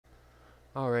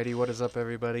Alrighty, what is up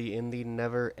everybody? In the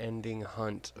never-ending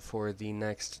hunt for the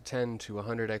next 10 to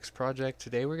 100x project,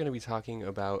 today we're going to be talking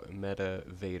about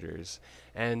Metavaders,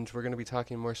 and we're going to be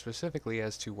talking more specifically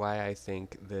as to why I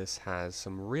think this has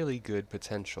some really good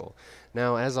potential.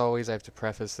 Now, as always, I have to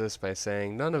preface this by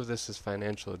saying none of this is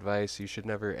financial advice. You should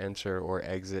never enter or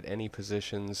exit any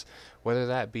positions, whether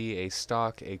that be a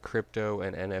stock, a crypto,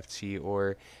 an NFT,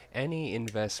 or any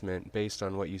investment based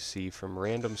on what you see from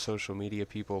random social media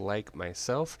people like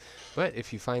myself. But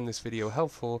if you find this video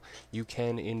helpful, you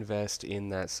can invest in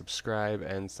that subscribe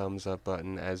and thumbs up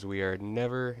button, as we are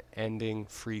never ending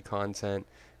free content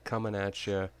coming at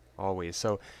you always.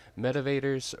 So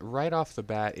Metavaders, right off the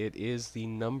bat, it is the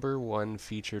 #1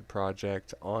 featured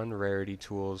project on Rarity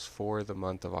Tools for the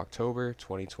month of October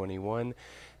 2021.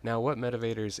 Now, what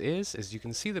Metavaders is you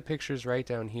can see the pictures right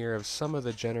down here of some of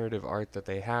the generative art that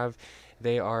they have.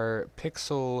 They are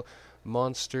pixel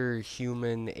monster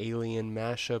human alien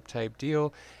mashup type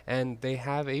deal, and they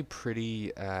have a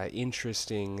pretty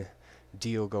interesting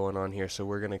deal going on here, so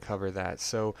we're going to cover that.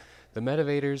 So the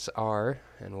Metavaders are,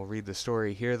 and we'll read the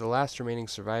story here, the last remaining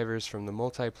survivors from the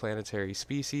multiplanetary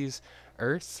species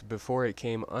Earth before it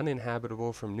came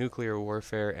uninhabitable from nuclear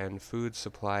warfare and food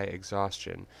supply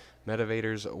exhaustion.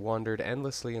 Metavaders wandered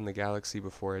endlessly in the galaxy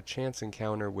before a chance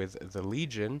encounter with the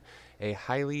Legion, a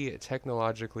highly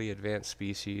technologically advanced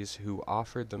species who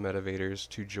offered the Metavaders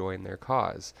to join their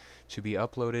cause, to be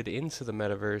uploaded into the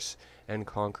metaverse and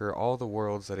conquer all the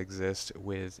worlds that exist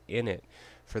within it.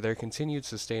 For their continued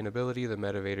sustainability, the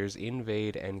Metavaders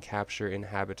invade and capture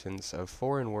inhabitants of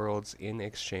foreign worlds in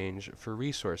exchange for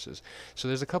resources. So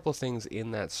there's a couple things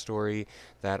in that story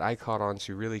that I caught on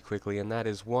to really quickly, and that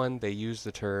is, one, they use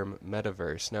the term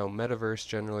metaverse. Now, metaverse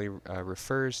generally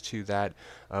refers to that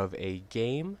of a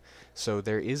game, so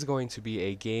there is going to be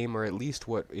a game, or at least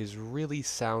what is really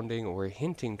sounding or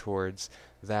hinting towards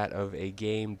that of a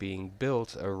game being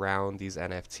built around these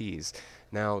NFTs.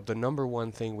 Now, the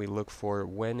 #1 thing we look for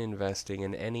when investing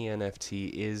in any NFT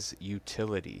is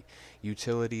utility.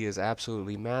 Utility is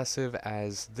absolutely massive,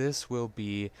 as this will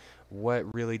be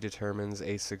what really determines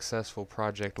a successful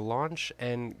project launch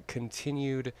and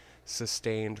continued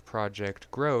sustained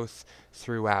project growth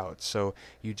throughout. So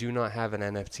you do not have an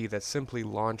NFT that simply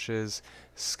launches,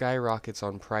 skyrockets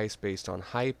on price based on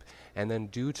hype, and then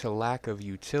due to lack of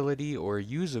utility or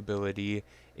usability,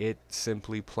 it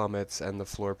simply plummets and the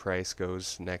floor price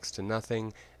goes next to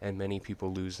nothing, and many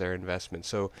people lose their investment.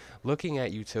 So looking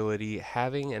at utility,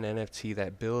 having an NFT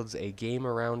that builds a game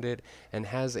around it and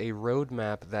has a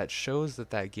roadmap that shows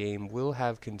that that game will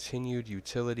have continued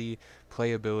utility,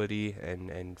 playability,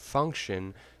 and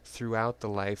function throughout the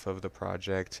life of the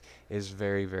project is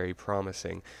very, very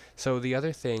promising. So the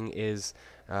other thing is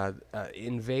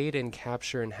invade and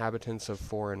capture inhabitants of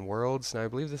foreign worlds. Now, I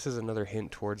believe this is another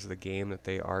hint towards the game that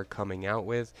they are coming out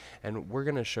with, and we're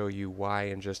going to show you why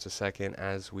in just a second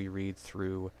as we read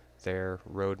through their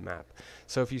roadmap.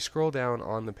 So if you scroll down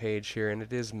on the page here, and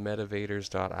it is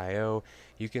metavaders.io,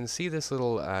 you can see this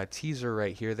little teaser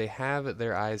right here. They have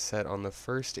their eyes set on the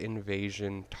first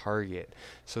invasion target.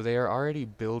 So they are already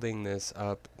building this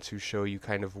up to show you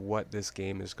kind of what this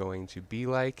game is going to be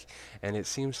like, and it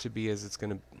seems to be as it's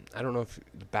going to, I don't know if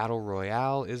Battle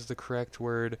Royale is the correct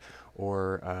word,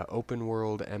 or open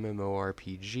world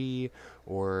MMORPG,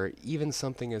 or even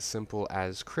something as simple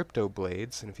as Crypto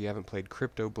Blades. And if you haven't played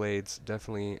Crypto Blades,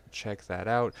 definitely check that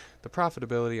out. The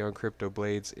profitability on Crypto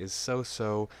Blades is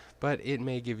so-so, but it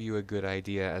may give you a good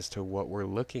idea as to what we're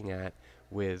looking at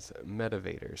with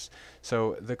Metavaders.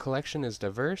 So the collection is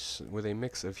diverse, with a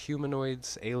mix of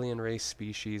humanoids, alien race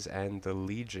species, and the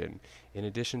Legion. In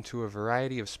addition to a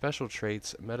variety of special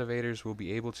traits, Metavaders will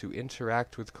be able to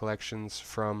interact with collections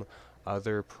from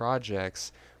other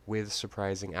projects with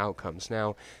surprising outcomes.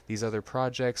 Now, these other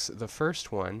projects, the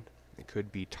first one, it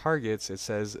could be targets. It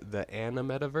says the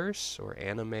Animetaverse or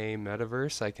Anime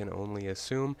Metaverse, I can only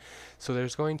assume. So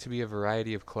there's going to be a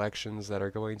variety of collections that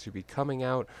are going to be coming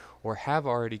out or have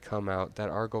already come out that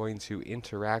are going to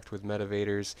interact with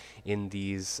Metavaders in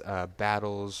these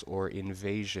battles or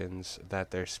invasions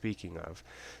that they're speaking of.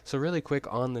 So really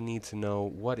quick on the need to know,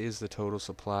 what is the total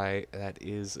supply? That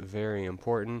is very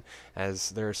important,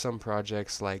 as there are some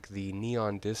projects like the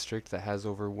Neon District that has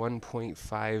over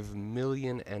 1.5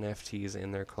 million NFTs NFTs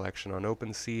in their collection on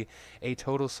OpenSea. A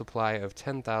total supply of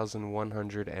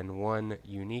 10,101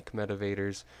 unique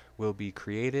Metavaders will be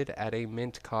created at a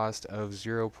mint cost of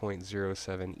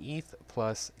 0.07 ETH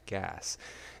plus gas.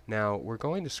 Now, we're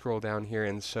going to scroll down here,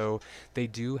 and so they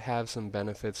do have some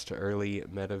benefits to early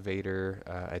Metavader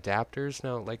adapters.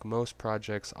 Now, like most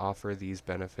projects, offer these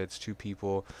benefits to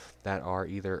people that are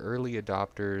either early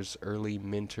adopters, early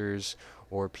minters,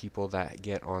 or people that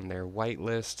get on their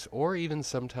whitelist, or even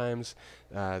sometimes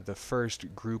the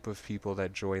first group of people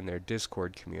that join their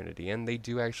Discord community. And they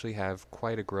do actually have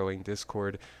quite a growing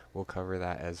Discord. We'll cover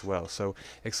that as well. So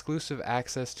exclusive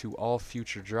access to all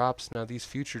future drops. Now these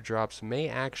future drops may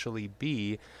actually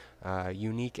be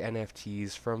unique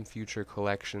NFTs from future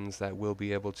collections that will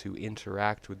be able to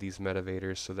interact with these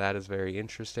Metavaders, so that is very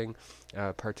interesting.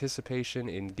 Participation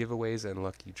in giveaways and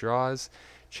lucky draws.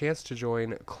 Chance to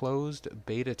join closed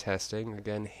beta testing,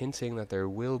 again hinting that there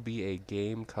will be a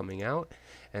game coming out,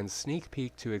 and sneak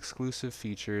peek to exclusive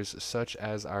features such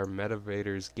as our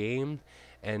Metavaders game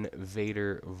and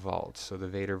Vader Vault. So the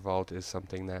Vader Vault is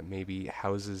something that maybe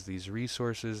houses these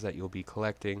resources that you'll be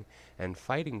collecting and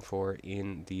fighting for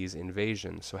in these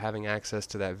invasions. So having access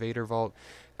to that Vader Vault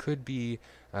could be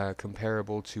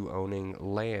comparable to owning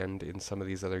land in some of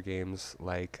these other games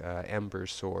like Ember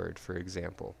Sword, for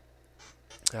example.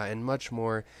 And much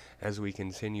more as we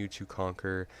continue to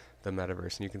conquer the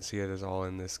metaverse. And you can see it is all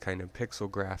in this kind of pixel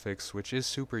graphics, which is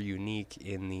super unique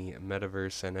in the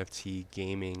metaverse NFT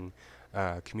gaming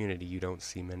community. You don't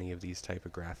see many of these type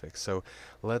of graphics. So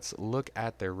let's look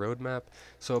at their roadmap.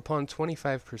 So upon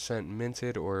 25%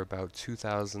 minted, or about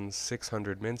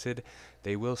 2,600 minted,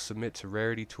 they will submit to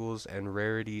Rarity Tools and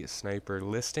Rarity Sniper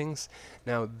listings.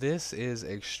 Now this is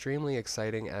extremely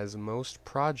exciting, as most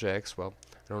projects, well,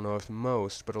 I don't know if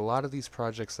most, but a lot of these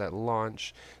projects that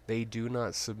launch, they do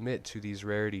not submit to these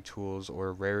Rarity Tools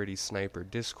or Rarity Sniper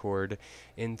Discord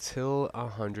until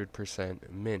 100%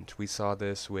 mint. We saw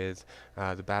this with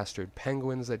the Bastard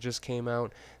Penguins that just came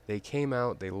out. They came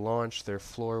out, they launched, their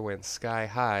floor went sky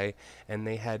high, and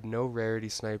they had no Rarity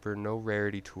Sniper, no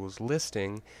Rarity Tools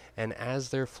listing, and as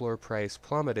their floor price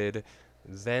plummeted,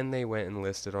 then they went and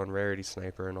listed on Rarity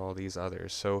Sniper and all these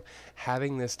others. So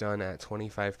having this done at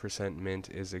 25% mint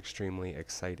is extremely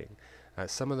exciting.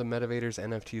 Some of the Metavaders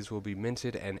NFTs will be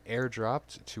minted and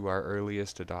airdropped to our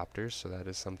earliest adopters, so that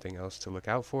is something else to look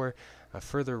out for. A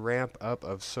further ramp up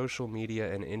of social media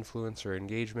and influencer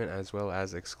engagement, as well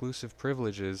as exclusive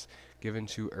privileges given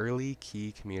to early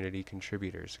key community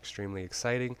contributors. Extremely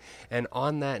exciting. And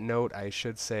on that note, I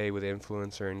should say, with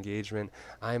influencer engagement,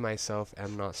 I myself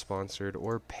am not sponsored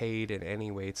or paid in any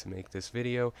way to make this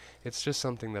video. It's just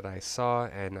something that I saw,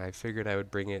 and I figured I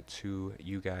would bring it to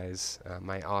you guys,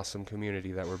 my awesome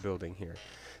community that we're building here.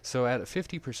 So at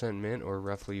 50% mint, or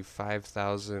roughly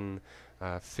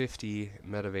 5,050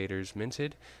 Metavaders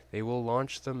minted, they will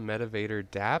launch the Metavader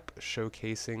DApp,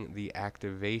 showcasing the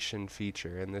activation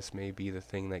feature, and this may be the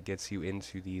thing that gets you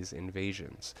into these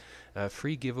invasions. A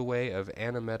free giveaway of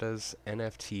Animeta's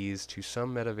NFTs to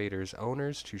some Metavaders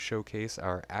owners to showcase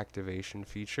our activation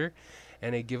feature,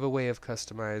 and a giveaway of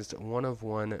customized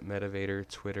one-of-one Metavader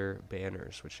Twitter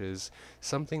banners, which is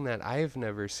something that I've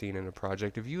never seen in a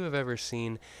project. If you have ever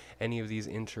seen any of these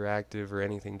interactive or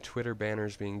anything Twitter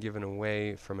banners being given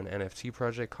away from an NFT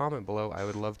project, comment below. I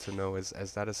would love to know,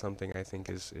 as that is something I think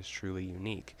is truly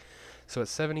unique. So at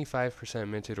 75%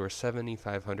 minted, or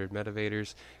 7,500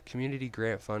 Metavaders, community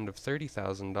grant fund of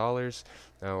 $30,000,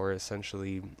 or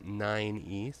essentially 9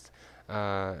 ETH.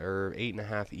 Or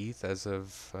 8.5 ETH as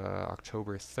of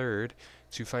October 3rd,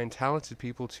 to find talented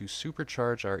people to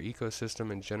supercharge our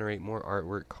ecosystem and generate more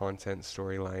artwork, content,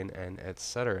 storyline, and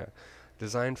etc.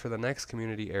 Design for the next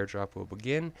community airdrop will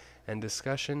begin, and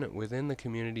discussion within the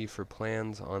community for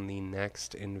plans on the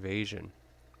next invasion.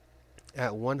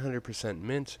 At 100%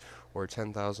 mint, or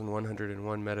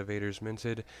 10,101 Metavaders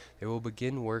minted, they will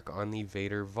begin work on the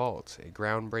Vader Vault, a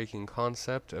groundbreaking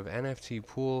concept of NFT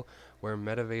pool where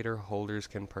Metavader holders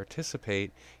can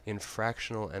participate in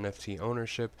fractional NFT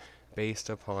ownership based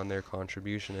upon their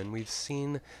contribution. And we've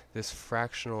seen this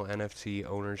fractional NFT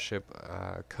ownership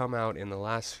come out in the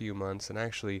last few months and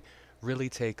actually really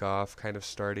take off, kind of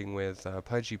starting with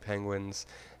Pudgy Penguins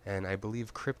and I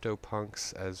believe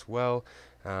CryptoPunks as well.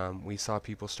 We saw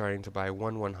people starting to buy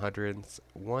 1/100th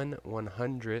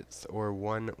or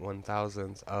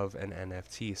 1/1000th of an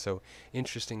NFT. So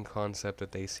interesting concept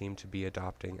that they seem to be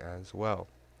adopting as well.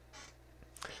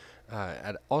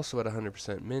 Also at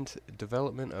 100% mint,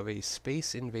 development of a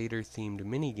Space Invader themed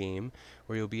minigame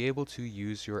where you'll be able to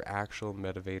use your actual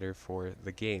metavader for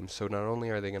the game. So not only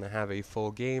are they going to have a full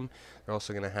game, they're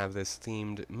also going to have this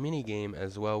themed mini game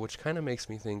as well, which kind of makes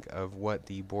me think of what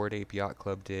the Bored Ape Yacht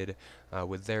Club did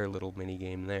with their little mini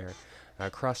game there.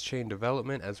 Cross-chain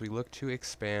development as we look to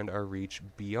expand our reach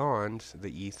beyond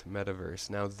the ETH metaverse.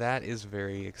 Now that is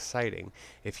very exciting.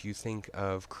 If you think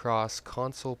of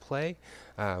cross-console play,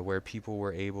 where people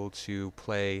were able to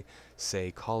play,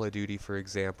 say, Call of Duty, for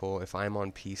example. If I'm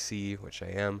on PC, which I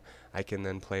am, I can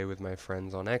then play with my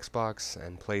friends on Xbox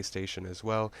and PlayStation as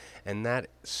well, and that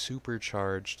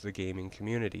supercharged the gaming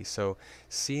community. So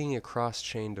seeing a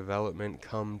cross-chain development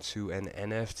come to an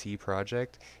NFT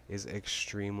project is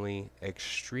extremely,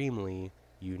 extremely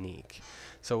unique.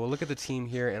 So we'll look at the team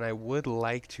here, and I would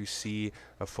like to see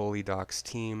a fully doxed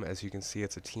team. As you can see,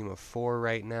 it's a team of 4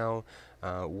 right now.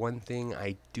 One thing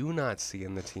I do not see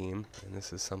in the team, and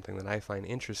this is something that I find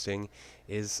interesting,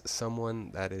 is someone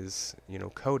that is,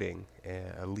 coding,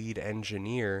 a lead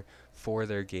engineer for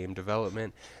their game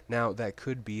development. Now, that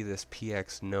could be this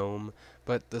PX Gnome,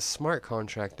 but the smart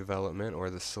contract development, or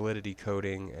the Solidity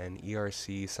coding and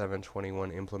ERC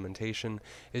 721 implementation,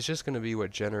 is just going to be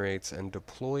what generates and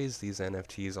deploys these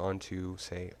NFTs onto,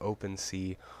 say,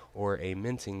 OpenSea, or a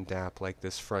minting dApp like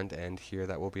this front end here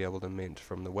that we'll be able to mint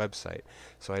from the website.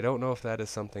 So I don't know if that is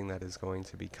something that is going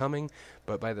to be coming,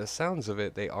 but by the sounds of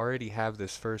it, they already have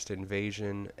this first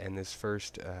invasion and this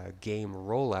first game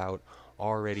rollout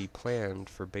already planned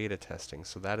for beta testing,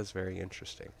 so that is very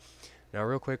interesting. Now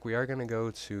real quick, we are going to go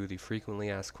to the frequently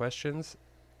asked questions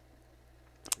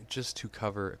just to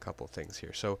cover a couple things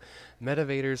here. So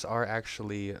Metavaders are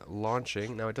actually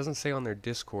launching. Now it doesn't say on their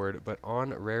Discord, but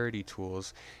on Rarity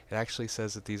Tools it actually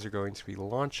says that these are going to be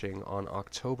launching on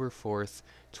October 4th,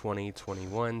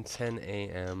 2021, 10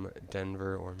 a.m.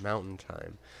 Denver or Mountain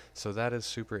Time. So that is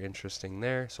super interesting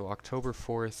there. So October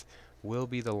 4th will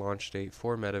be the launch date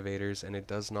for Metavaders, and it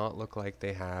does not look like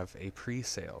they have a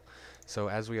pre-sale. So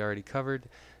as we already covered,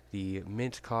 the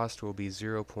mint cost will be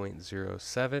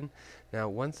 0.07. Now,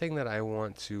 one thing that I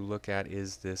want to look at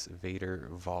is this Vader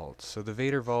Vault. So the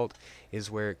Vader Vault is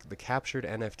where the captured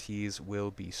NFTs will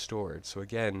be stored. So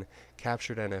again,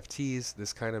 captured NFTs,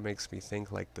 this kind of makes me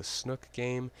think like the Snook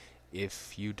game.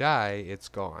 If you die, it's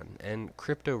gone. And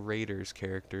Crypto Raiders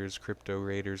characters, Crypto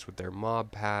Raiders with their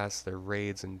mob pass, their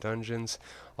raids and dungeons,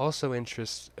 also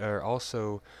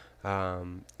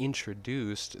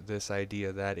introduced this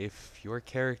idea that if your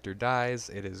character dies,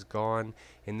 it is gone.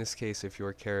 In this case, if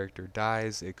your character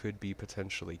dies, it could be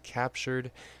potentially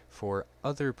captured for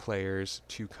other players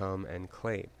to come and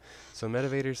claim. So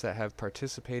Metavaders that have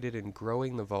participated in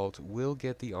growing the vault will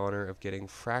get the honor of getting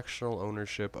fractional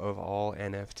ownership of all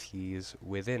NFTs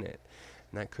within it.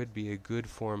 And that could be a good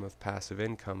form of passive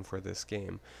income for this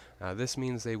game. This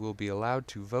means they will be allowed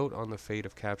to vote on the fate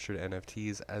of captured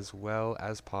NFTs, as well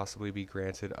as possibly be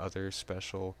granted other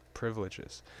special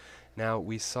privileges. Now,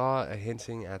 we saw a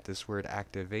hinting at this word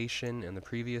activation in the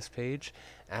previous page.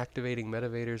 Activating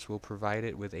Metavaders will provide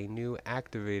it with a new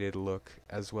activated look,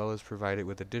 as well as provide it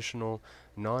with additional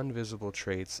non-visible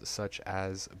traits such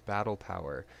as battle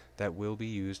power that will be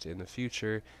used in the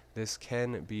future. This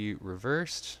can be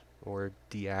reversed or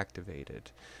deactivated.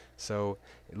 So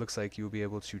it looks like you'll be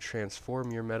able to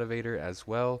transform your Metavader as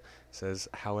well. It says,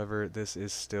 however, this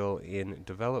is still in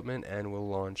development and will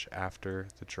launch after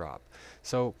the drop.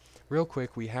 So real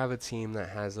quick, we have a team that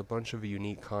has a bunch of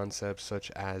unique concepts,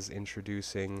 such as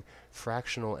introducing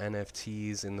fractional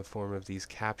NFTs in the form of these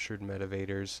captured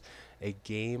Metavaders, a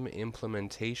game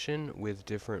implementation with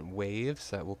different waves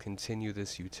that will continue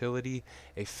this utility,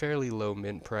 a fairly low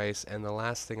mint price, and the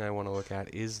last thing I want to look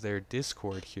at is their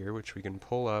Discord here, which we can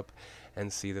pull up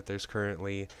and see that there's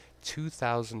currently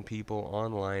 2,000 people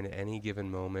online at any given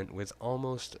moment with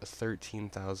almost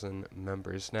 13,000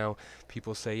 members. Now,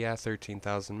 people say, yeah,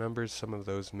 13,000 members, some of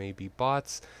those may be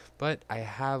bots, but I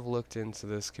have looked into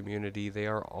this community. They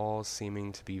are all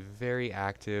seeming to be very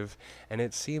active, and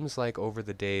it seems like over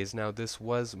the days, now this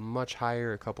was much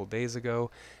higher a couple days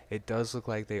ago, it does look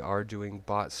like they are doing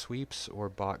bot sweeps or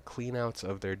bot cleanouts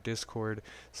of their Discord,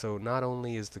 so not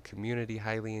only is the community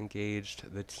highly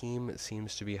engaged, the team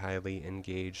seems to be highly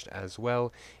engaged as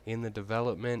well in the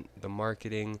development, the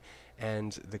marketing,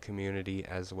 and the community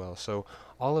as well. So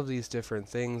all of these different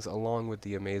things, along with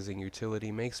the amazing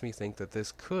utility, makes me think that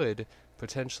this could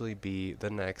potentially be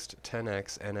the next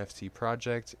 10x NFT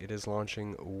project. It is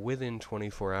launching within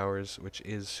 24 hours, which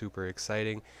is super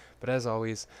exciting. But as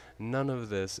always, none of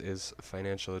this is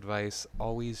financial advice.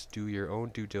 Always do your own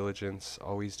due diligence,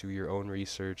 always do your own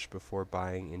research before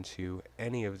buying into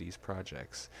any of these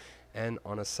projects. And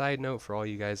on a side note, for all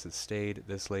you guys that stayed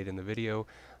this late in the video,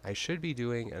 I should be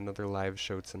doing another live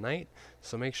show tonight,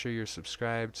 so make sure you're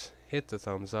subscribed, hit the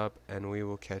thumbs up, and we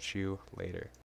will catch you later.